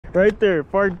Right there,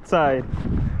 far side.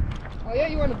 Oh yeah,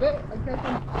 you want to bet? I catch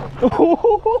him.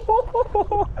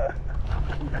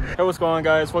 Hey, what's going on,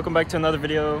 guys? Welcome back to another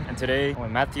video. And today I'm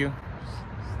with Matthew,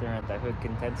 staring at that hook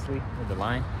intensely with the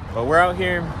line. But we're out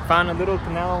here, found a little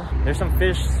canal. There's some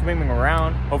fish swimming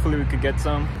around. Hopefully we could get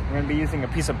some. We're gonna be using a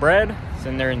piece of bread. It's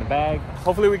in there in the bag.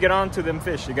 Hopefully we get on to them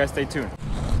fish. You guys stay tuned.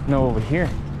 No, over here.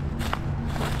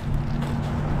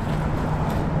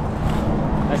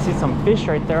 I see some fish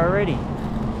right there already.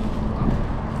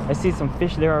 I see some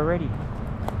fish there already. You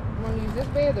want to use this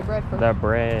bait or the bread first? That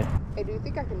bread. Hey, do you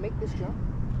think I can make this jump?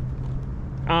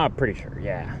 Pretty sure,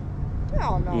 yeah.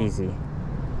 Hell no. Easy.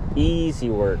 Easy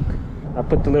work. I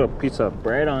put the little piece of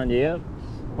bread on, yep.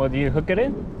 Well, do you hook it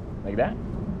in? Like that?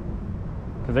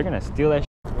 Because they're gonna steal that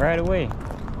shit right away.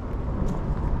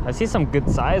 I see some good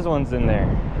size ones in there.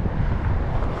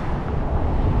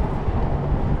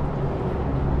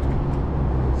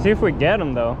 See if we get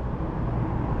them though.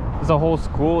 There's a whole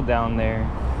school down there.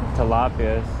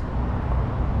 Tilapias.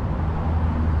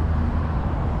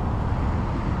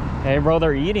 Hey bro,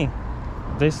 they're eating.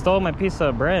 They stole my piece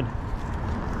of bread.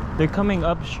 They're coming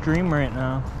upstream right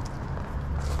now.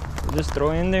 Just throw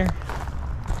it in there.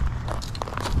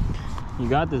 You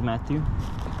got this, Matthew.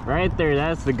 Right there,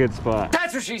 that's the good spot.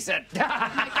 That's what she said.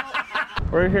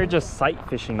 We're here just sight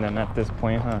fishing them at this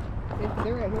point, huh?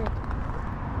 They're right here.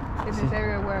 In this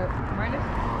area where mine is?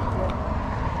 Yeah.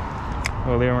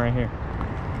 We'll leave them right here.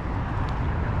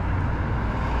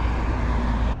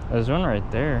 There's one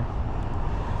right there.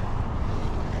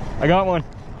 I got one.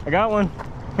 I got one.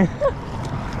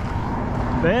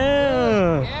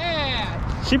 Damn.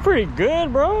 Yeah. She pretty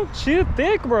good, bro. She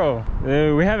thick, bro.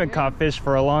 Dude, we haven't caught fish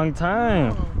for a long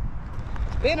time.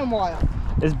 Been a while.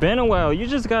 It's been a while. You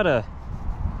just gotta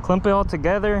clump it all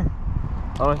together.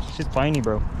 Oh, she's spiny,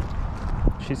 bro.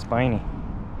 She's spiny.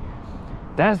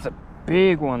 That's a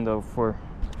big one though for...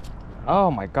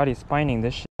 Oh my god, he's spining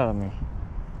this shit out of me.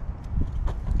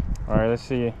 Alright, let's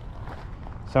see.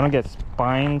 So I don't get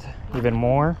spined even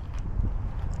more.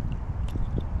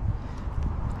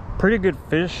 Pretty good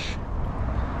fish.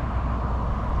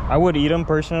 I would eat them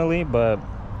personally, but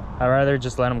I'd rather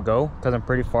just let them go because I'm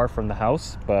pretty far from the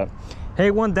house. But hey,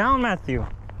 one down, Matthew.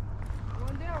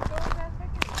 One down, go with that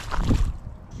second.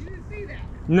 You didn't see that.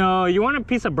 No, you want a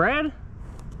piece of bread?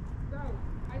 So,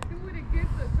 I threw it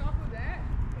against the top of that,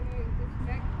 and it just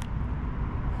smacked.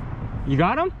 You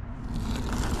got him?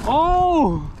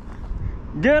 Oh!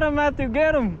 Get him, Matthew,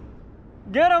 get him!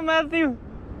 Get him, Matthew!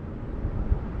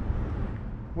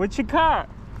 What you caught?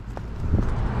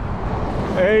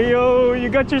 Hey, yo, you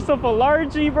got yourself a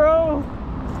largie, bro!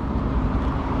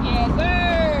 Yes,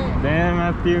 sir! Damn,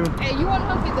 Matthew. Hey, you want to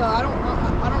hook it though? I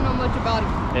don't know much about him.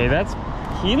 Hey,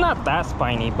 he's not that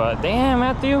spiny, but damn,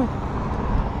 Matthew.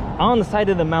 On the side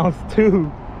of the mouth, too.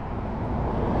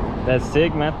 That's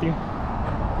sick, Matthew.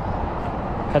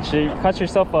 Catch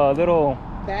yourself a little...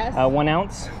 Bass? 1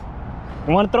 ounce.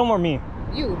 You want to throw more me?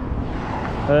 You.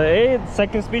 Hey,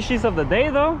 second species of the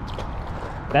day though.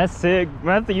 That's sick.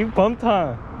 Matthew, you pumped,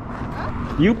 huh?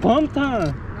 Huh? You pumped, huh?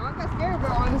 No, I got scared,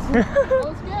 bro, honestly. I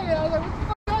was scared. I was like,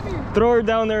 what the fuck are you? Throw her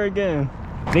down there again.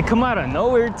 They come out of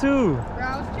nowhere too. Bro,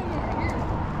 I was chilling right here.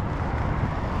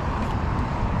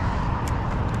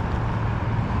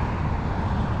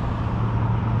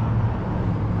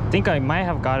 I think I might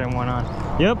have gotten one on.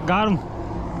 Yep, got him.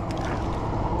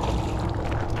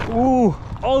 Ooh.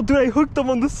 Oh, dude, I hooked them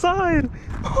on the side.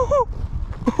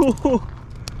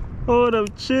 Hold up,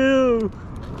 chill.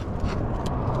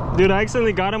 Dude, I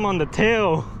accidentally got him on the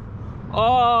tail.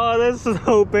 Oh, that's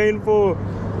so painful.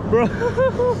 Bro.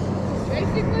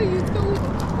 Basically, you threw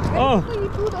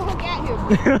the hook at him.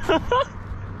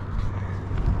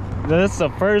 That's the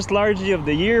first largie of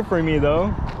the year for me,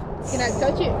 though. Can I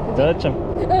touch it? Touch him.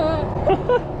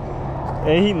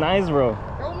 Hey, he's nice, bro.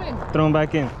 Throw him in. Throw him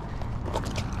back in.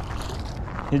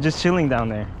 He's just chilling down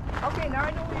there. Okay, now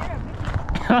I know where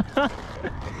you're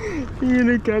at. You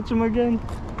gonna catch him again?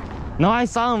 No, I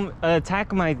saw him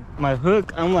attack my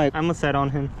hook. I'm like, I'm gonna set on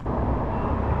him.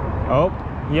 Oh,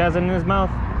 he has it in his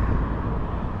mouth.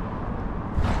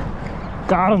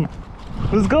 Got him.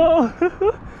 Let's go.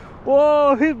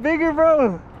 Whoa, he's bigger,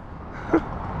 bro.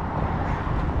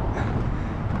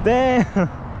 Damn.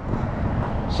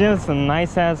 She has some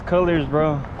nice ass colors,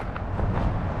 bro.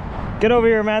 Get over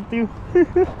here, Matthew.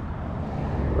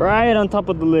 Right on top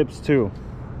of the lips too.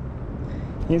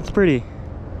 She's pretty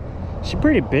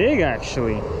big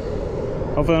actually.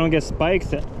 Hopefully I don't get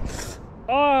spiked.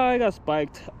 Oh, I got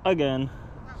spiked again.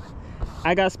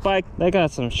 I got spiked. I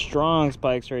got some strong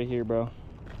spikes right here, bro.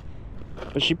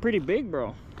 But she's pretty big,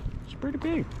 bro. She's pretty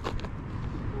big.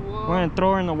 We're gonna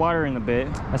throw her in the water in a bit.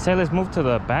 I say let's move to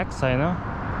the back side, no?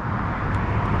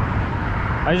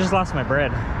 I just lost my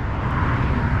bread.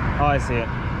 Oh, I see it.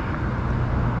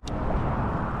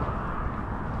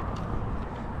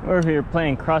 We're here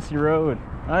playing Crossy Road.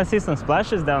 Oh, I see some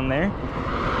splashes down there.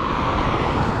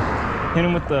 Hit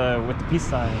him with the peace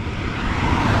sign.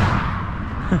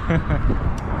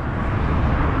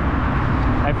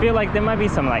 I feel like there might be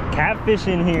some like catfish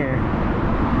in here.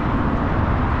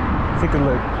 Let's take a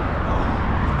look.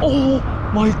 Oh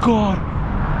my god!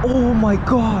 Oh my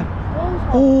god!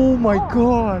 Oh my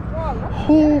god!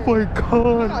 Oh my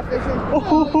god!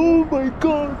 Oh my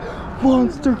god!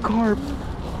 Monster carp!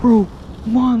 Bro,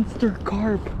 monster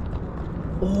carp!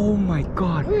 Oh my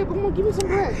god! Wait, but give me some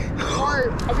bread.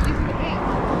 Or I'll be using the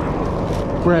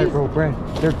bait. Bread, bro, bread.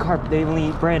 They're carp. They only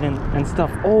eat bread and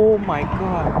stuff. Oh my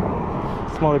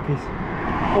god! Smaller piece.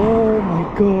 Oh my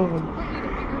god!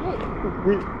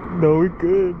 No, we're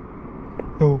good.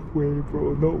 No way,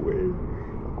 bro. No way.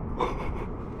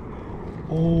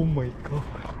 Oh my god.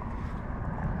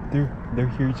 They're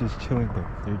here just chilling, bro.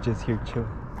 They're just here chilling.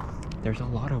 There's a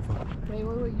lot of them. Wait.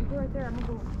 You go right there. I'm gonna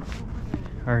go.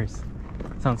 Alright.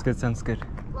 Sounds good, sounds good.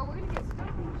 Well, we're gonna get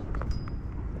stuck.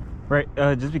 Right,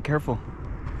 just be careful.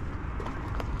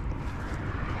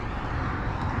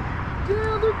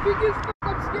 Damn, they're big as fuck.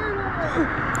 I'm scared of them.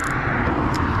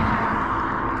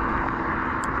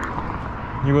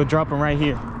 You will drop them right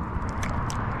here.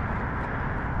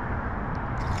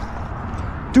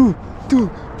 Dude,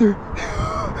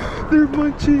 they're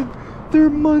munching. They're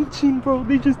munching, bro.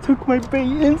 They just took my bait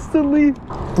instantly.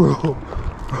 Bro.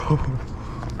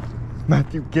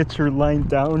 Matthew, get your line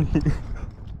down here.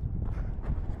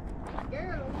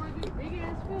 Scared of one of these big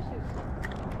ass fishes.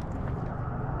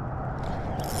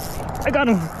 I got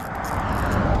him.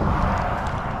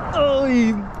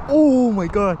 Oh my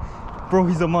god. Bro,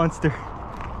 he's a monster.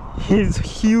 He's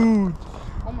huge.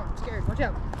 Omar, I'm scared. Watch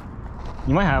out.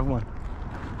 You might have one.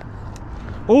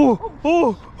 Oh.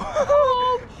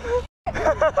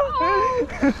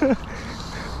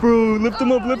 Bro, lift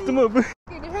him up.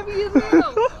 They're heavy as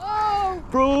hell. Oh.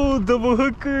 Bro, double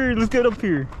hooker. Let's get up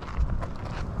here.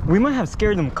 We might have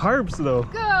scared them carps though.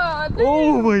 God.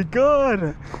 Oh my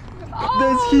god.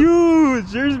 That's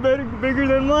huge. Yours bigger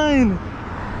than mine.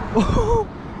 Oh.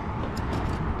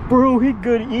 Bro, he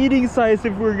good eating size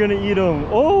if we're gonna eat them.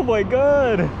 Oh my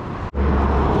god.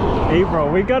 Hey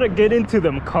bro, we gotta get into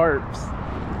them carps.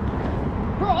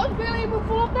 Bro, I was barely able to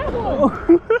pull up that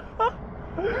one.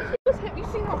 You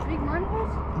seen how big mine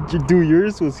was? Dude,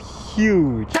 yours was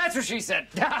huge. That's what she said.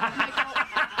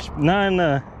 Not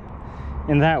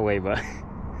in that way, but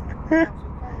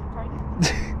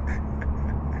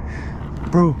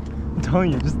bro, I'm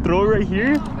telling you, just throw it right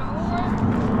here.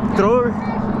 Throw it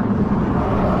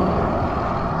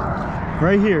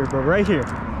right here, bro, right here.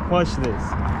 Watch this.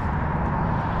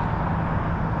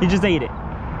 He just ate it.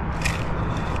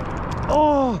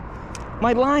 Oh,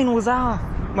 my line was off.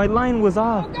 My line was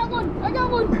off. I got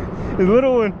one. The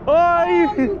little one.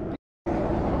 Oh,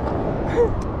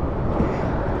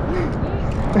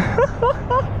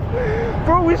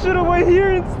 bro, we should have went here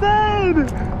instead.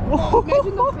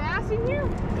 Imagine the bass in here.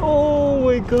 Oh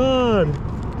my god.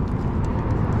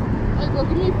 Hey, bro,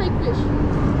 give me a fake fish.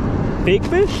 Fake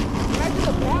fish? Imagine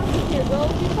the bass in here, bro.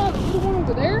 You saw the little one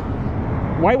over there?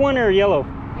 White one or yellow?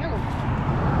 Yellow.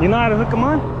 You know how to hook them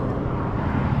on?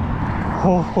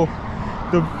 Oh,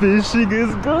 the fishing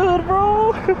is good,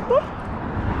 bro.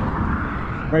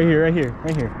 Right here.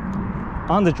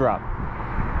 On the drop.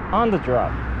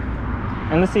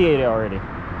 Unless he ate it already.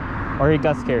 Or he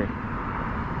got scared.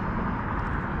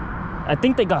 I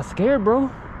think they got scared, bro.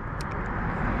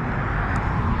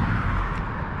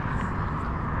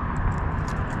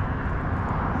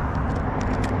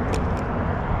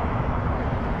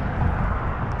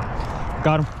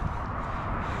 Got him.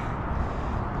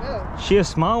 Yeah. She a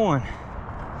small one.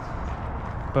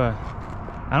 But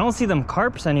I don't see them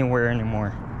carps anywhere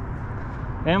anymore.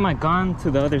 Am I gone to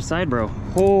the other side, bro?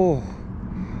 Oh,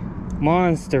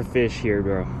 monster fish here,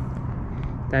 bro.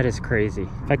 That is crazy.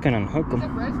 If I can unhook Is that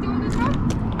them. bread still in this one?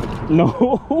 No.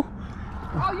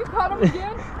 Oh, you caught him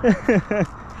again?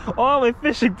 Oh, my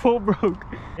fishing pole broke.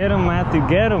 Get him, Matthew,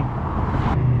 get him.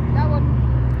 That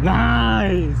one.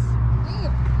 Nice.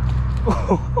 Damn.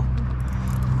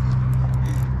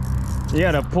 You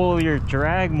gotta pull your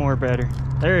drag more better.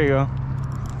 There you go.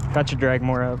 Got your drag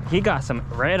more up. He got some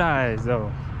red eyes though.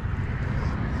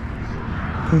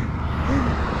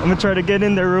 I'm gonna try to get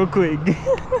in there real quick.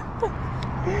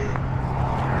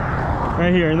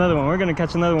 Right here, another one. We're gonna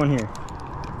catch another one here.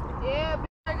 Yeah, bitch,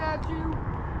 I got you.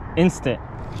 Instant.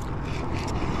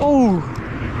 Oh,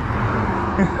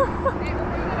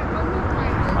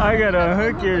 I gotta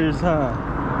unhook yours, huh?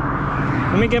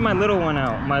 Let me get my little one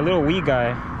out, my little wee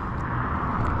guy.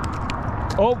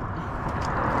 Oh!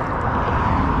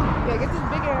 Yeah, get this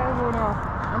big ass one off.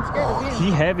 I'm scared of him.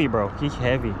 He heavy, bro. He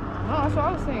heavy. No, that's what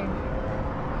I was saying.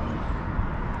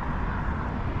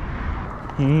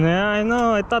 Yeah, I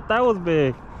know. I thought that was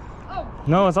big. Oh.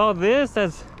 No, it's all this.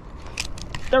 That's.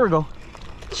 There we go.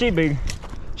 She big.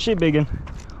 She biggin'.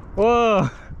 Whoa!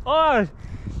 Oh!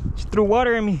 She threw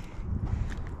water at me.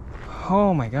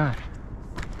 Oh my god.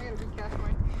 I gotta recast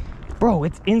mine. Bro,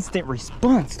 it's instant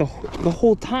response the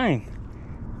whole time.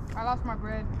 I lost my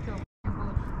bread.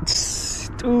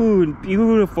 Dude,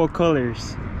 beautiful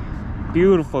colors.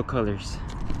 Beautiful colors.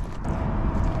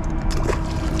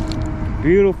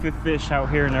 Beautiful fish out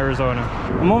here in Arizona.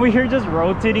 I'm over here just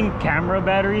rotating camera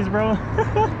batteries, bro.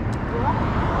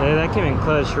 Yeah, that came in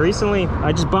clutch. Recently,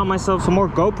 I just bought myself some more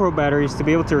GoPro batteries to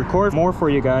be able to record more for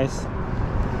you guys.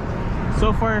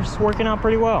 So far, it's working out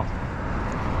pretty well.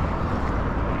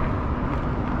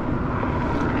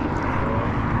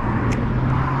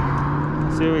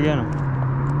 Let's see what we get them.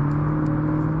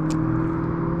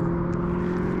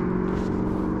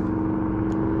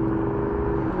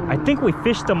 I think we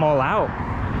fished them all out.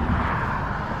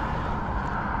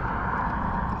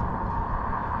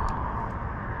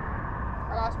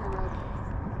 I lost my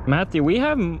bread. Matthew,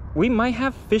 we might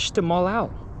have fished them all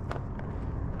out.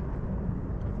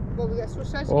 Well, we got switch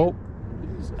sides. Oh,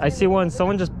 I see one.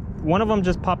 One of them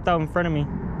just popped out in front of me.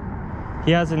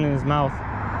 He has it in his mouth.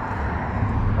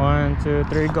 1, 2,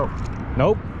 3, go.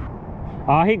 Nope.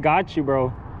 Oh, he got you,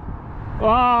 bro.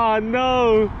 Oh,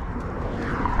 no.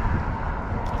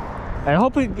 I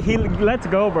hope he lets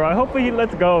go, bro. I hope he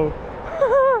lets go.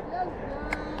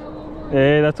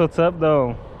 Hey, that's what's up,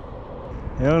 though.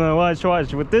 You don't know. Watch.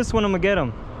 With this one, I'm gonna get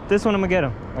him. This one, I'm gonna get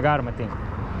him. I got him, I think.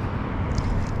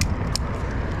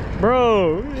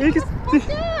 Bro, he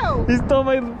stole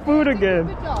my food again.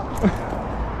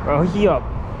 Bro, he a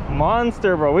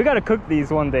monster, bro. We gotta cook these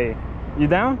one day. You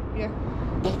down? Yeah.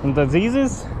 And the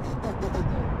Zizes?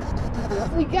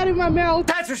 You got in my mouth.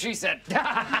 That's what she said.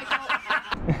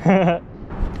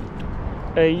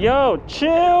 Hey, yo,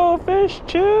 chill, fish,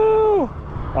 chill.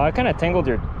 Oh, I kind of tangled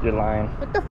your line.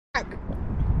 What the fuck?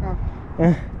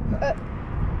 Oh.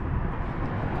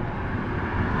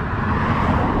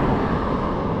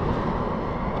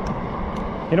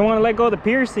 You don't want to let go of the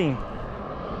piercing.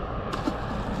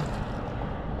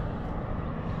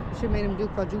 Should made him do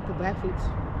quadruple backflips.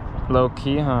 Low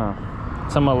key, huh?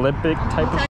 Some Olympic type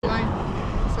of.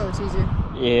 So it's easier.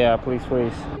 Yeah, please.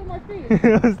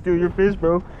 Steal your fish,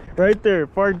 bro. Right there,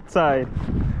 far side.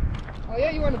 Oh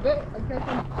yeah, you want to bet? I catch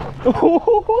him.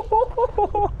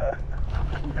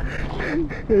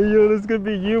 Hey, yo, this could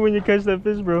be you when you catch that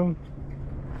fish, bro.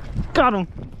 Got him.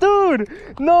 Dude,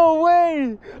 no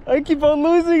way. I keep on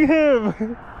losing him.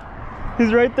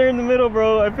 He's right there in the middle,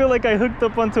 bro. I feel like I hooked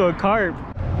up onto a carp.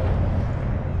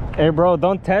 Hey, bro,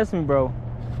 don't test me, bro.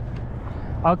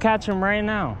 I'll catch him right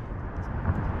now.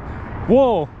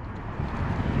 Whoa.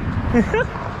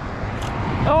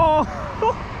 Oh,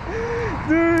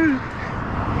 dude.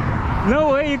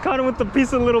 No way you caught him with a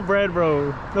piece of little bread,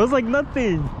 bro. That was like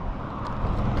nothing.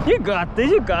 You got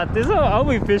this. I'll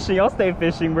be fishing. I'll stay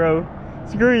fishing, bro.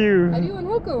 Screw you. How do you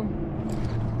unhook him?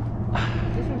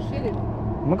 This one's shitted.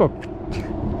 I'm gonna go.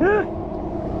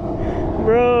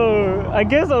 Bro, I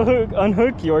guess I'll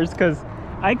unhook yours because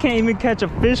I can't even catch a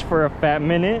fish for a fat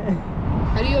minute.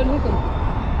 How do you unhook him?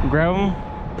 Grab him,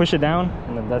 push it down,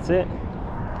 and then that's it.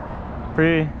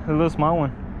 A little small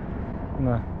one.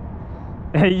 No.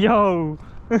 Hey, yo.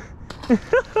 I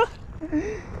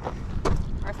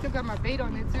still got my bait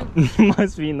on it too.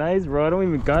 Must be nice, bro. I don't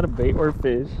even got a bait or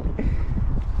fish.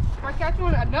 If I catch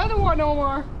another one,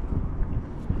 Omar.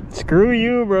 Screw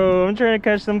you, bro. I'm trying to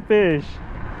catch some fish.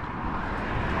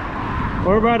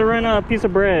 We're about to run out a piece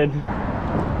of bread.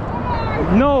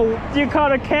 Omar. No, you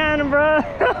caught a can, bro.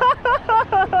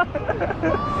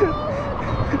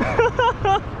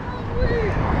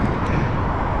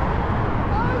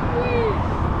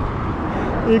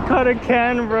 You caught a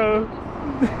can, bro.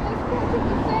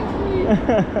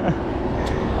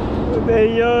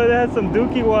 Hey, yo, that has some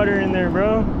dookie water in there,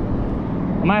 bro.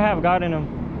 I might have gotten him.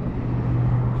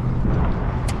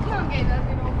 You don't get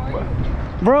nothing, Omar.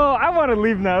 Bro, I want to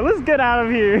leave now. Let's get out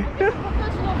of here.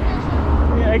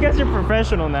 Yeah, I guess you're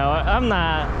professional now. I'm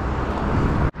not.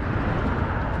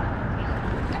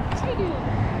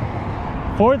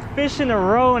 Fourth fish in a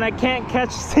row and I can't catch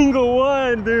a single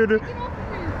one, dude.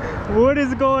 What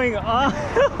is going on?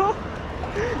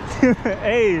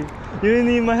 Hey, you didn't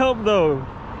need my help though.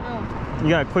 Oh. You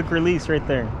got a quick release right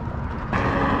there.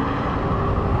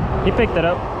 He picked it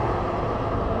up.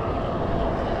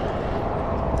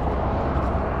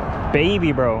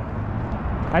 Baby, bro.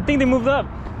 I think they moved up.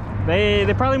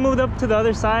 They probably moved up to the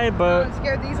other side, but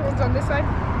scared these ones on this side.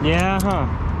 Yeah,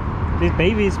 huh? These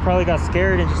babies probably got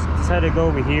scared and just decided to go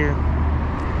over here.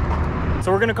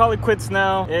 So we're gonna call it quits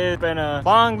now. It's been a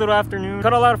long little afternoon.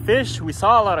 Caught a lot of fish. We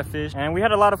saw a lot of fish and we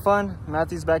had a lot of fun.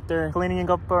 Matthew's back there cleaning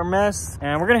up our mess,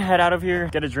 and we're gonna head out of here,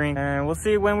 get a drink, and we'll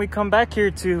see when we come back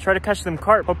here to try to catch them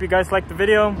carp. Hope you guys liked the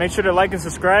video. Make sure to like and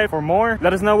subscribe for more.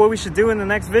 Let us know what we should do in the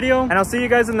next video, and I'll see you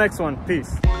guys in the next one.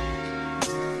 Peace.